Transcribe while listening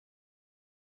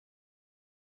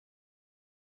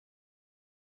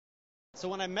So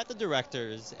when I met the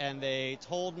directors and they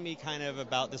told me kind of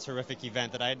about this horrific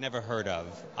event that I had never heard of,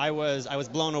 I was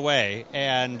blown away.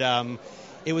 And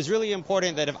it was really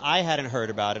important that if I hadn't heard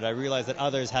about it, I realized that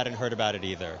others hadn't heard about it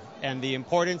either. And the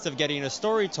importance of getting a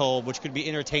story told which could be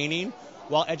entertaining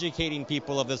while educating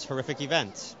people of this horrific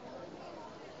event.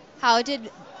 How did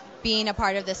being a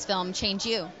part of this film change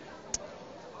you?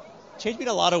 Changed me in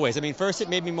a lot of ways. I mean, first, it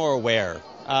made me more aware.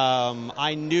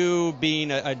 I knew,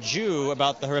 being a Jew,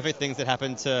 about the horrific things that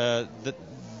happened to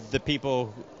the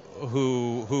people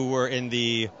who were in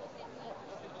the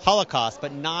Holocaust,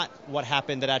 but not what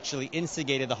happened that actually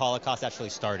instigated the Holocaust actually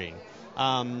starting.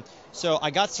 So I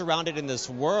got surrounded in this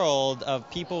world of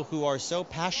people who are so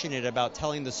passionate about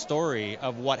telling the story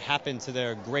of what happened to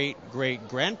their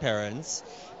great-great-grandparents,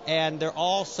 and they're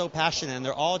all so passionate, and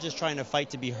they're all just trying to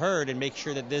fight to be heard and make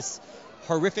sure that this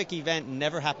horrific event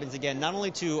never happens again, not only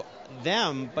to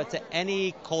them, but to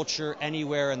any culture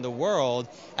anywhere in the world,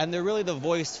 and they're really the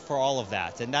voice for all of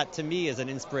that, and that to me is an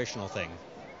inspirational thing.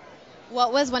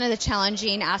 What was one of the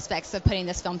challenging aspects of putting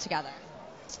this film together?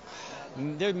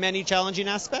 There are many challenging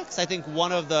aspects. I think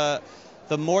one of the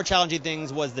more challenging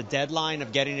things was the deadline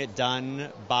of getting it done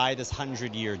by this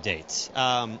 100-year date.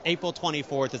 April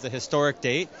 24th is a historic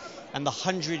date, and the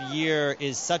 100-year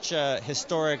is such a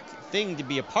historic thing to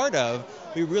be a part of.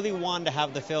 We really wanted to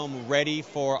have the film ready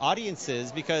for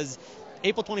audiences because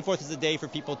April 24th is a day for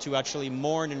people to actually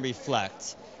mourn and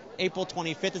reflect. April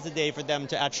 25th is a day for them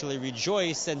to actually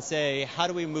rejoice and say, how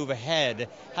do we move ahead?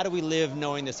 How do we live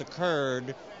knowing this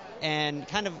occurred? And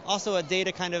kind of also a day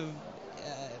to kind of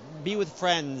be with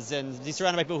friends and be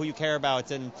surrounded by people who you care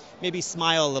about and maybe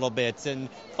smile a little bit and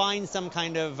find some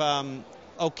kind of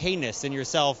okayness in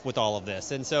yourself with all of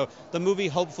this. And so the movie,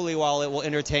 hopefully, while it will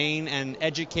entertain and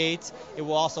educate, it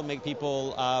will also make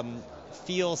people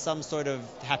feel some sort of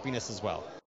happiness as well.